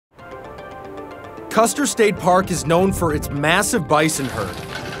Custer State Park is known for its massive bison herd.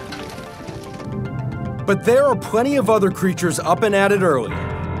 But there are plenty of other creatures up and at it early.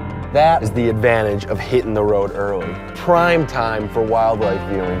 That is the advantage of hitting the road early. Prime time for wildlife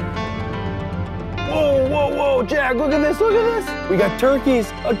viewing. Whoa, whoa, whoa, Jack, look at this, look at this. We got turkeys,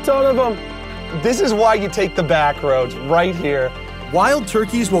 a ton of them. This is why you take the back roads, right here. Wild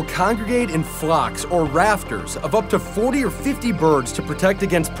turkeys will congregate in flocks or rafters of up to 40 or 50 birds to protect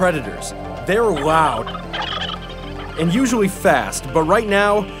against predators. They're loud and usually fast, but right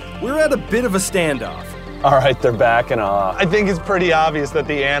now, we're at a bit of a standoff. All right, they're backing off. I think it's pretty obvious that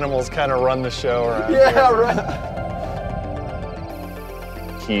the animals kind of run the show around Yeah, here.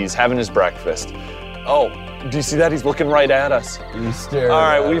 right. He's having his breakfast. Oh, do you see that? He's looking right at us. He's staring All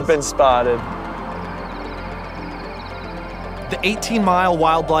right, at we've us. been spotted. The 18-mile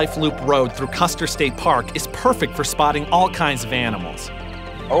wildlife loop road through Custer State Park is perfect for spotting all kinds of animals.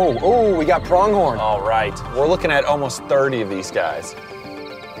 Oh, we got pronghorn. All right, we're looking at almost 30 of these guys.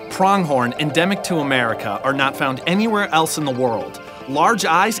 Pronghorn, endemic to America, are not found anywhere else in the world. Large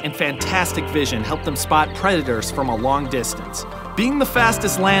eyes and fantastic vision help them spot predators from a long distance. Being the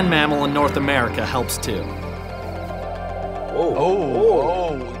fastest land mammal in North America helps too.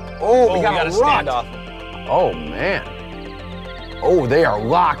 Oh, we got a stand off. Oh, man. Oh, they are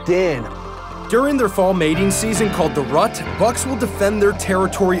locked in. During their fall mating season called the rut, bucks will defend their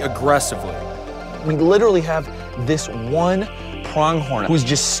territory aggressively. We literally have this one pronghorn who's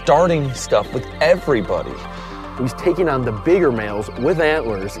just starting stuff with everybody. He's taking on the bigger males with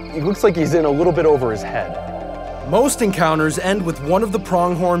antlers. He looks like he's in a little bit over his head. Most encounters end with one of the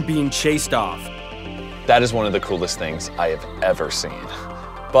pronghorn being chased off. That is one of the coolest things I have ever seen.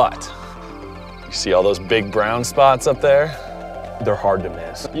 But, you see all those big brown spots up there? They're hard to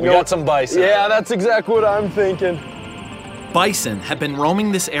miss. We got some bison. Yeah, that's exactly what I'm thinking. Bison have been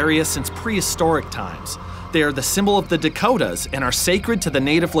roaming this area since prehistoric times. They are the symbol of the Dakotas and are sacred to the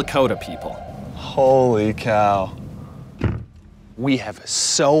native Lakota people. Holy cow. We have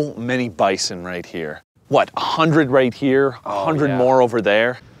so many bison right here. What, 100 right here, 100 more over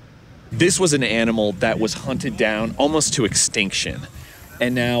there? This was an animal that was hunted down almost to extinction.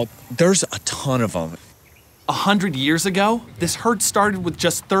 And now there's a ton of them. 100 years ago, this herd started with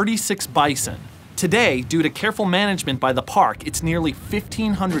just 36 bison. Today, due to careful management by the park, it's nearly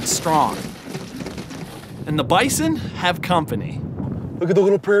 1,500 strong. And the bison have company. Look at the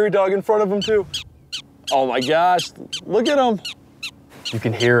little prairie dog in front of him, too. Oh my gosh, look at them. You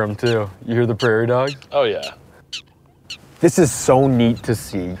can hear him, too. You hear the prairie dogs? Oh yeah. This is so neat to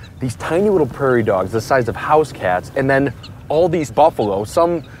see. These tiny little prairie dogs, the size of house cats, and then all these buffalo,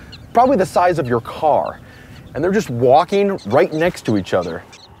 some probably the size of your car. And they're just walking right next to each other.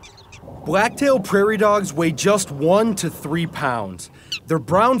 Black-tailed prairie dogs weigh just 1 to 3 pounds. Their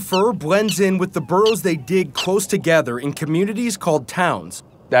brown fur blends in with the burrows they dig close together in communities called towns.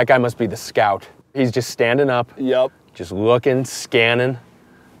 That guy must be the scout. He's just standing up. Yep. Just looking, scanning.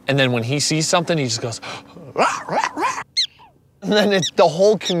 And then when he sees something, he just goes, rah, rah, rah. And then the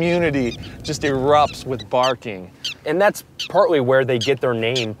whole community just erupts with barking. And that's partly where they get their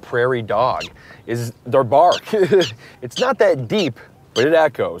name, prairie dog, is their bark. It's not that deep, but it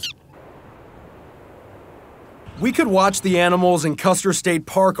echoes. We could watch the animals in Custer State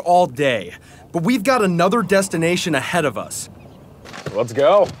Park all day, but we've got another destination ahead of us. Let's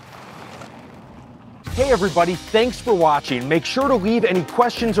go. Hey everybody, thanks for watching. Make sure to leave any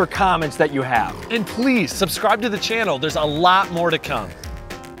questions or comments that you have. And please subscribe to the channel. There's a lot more to come.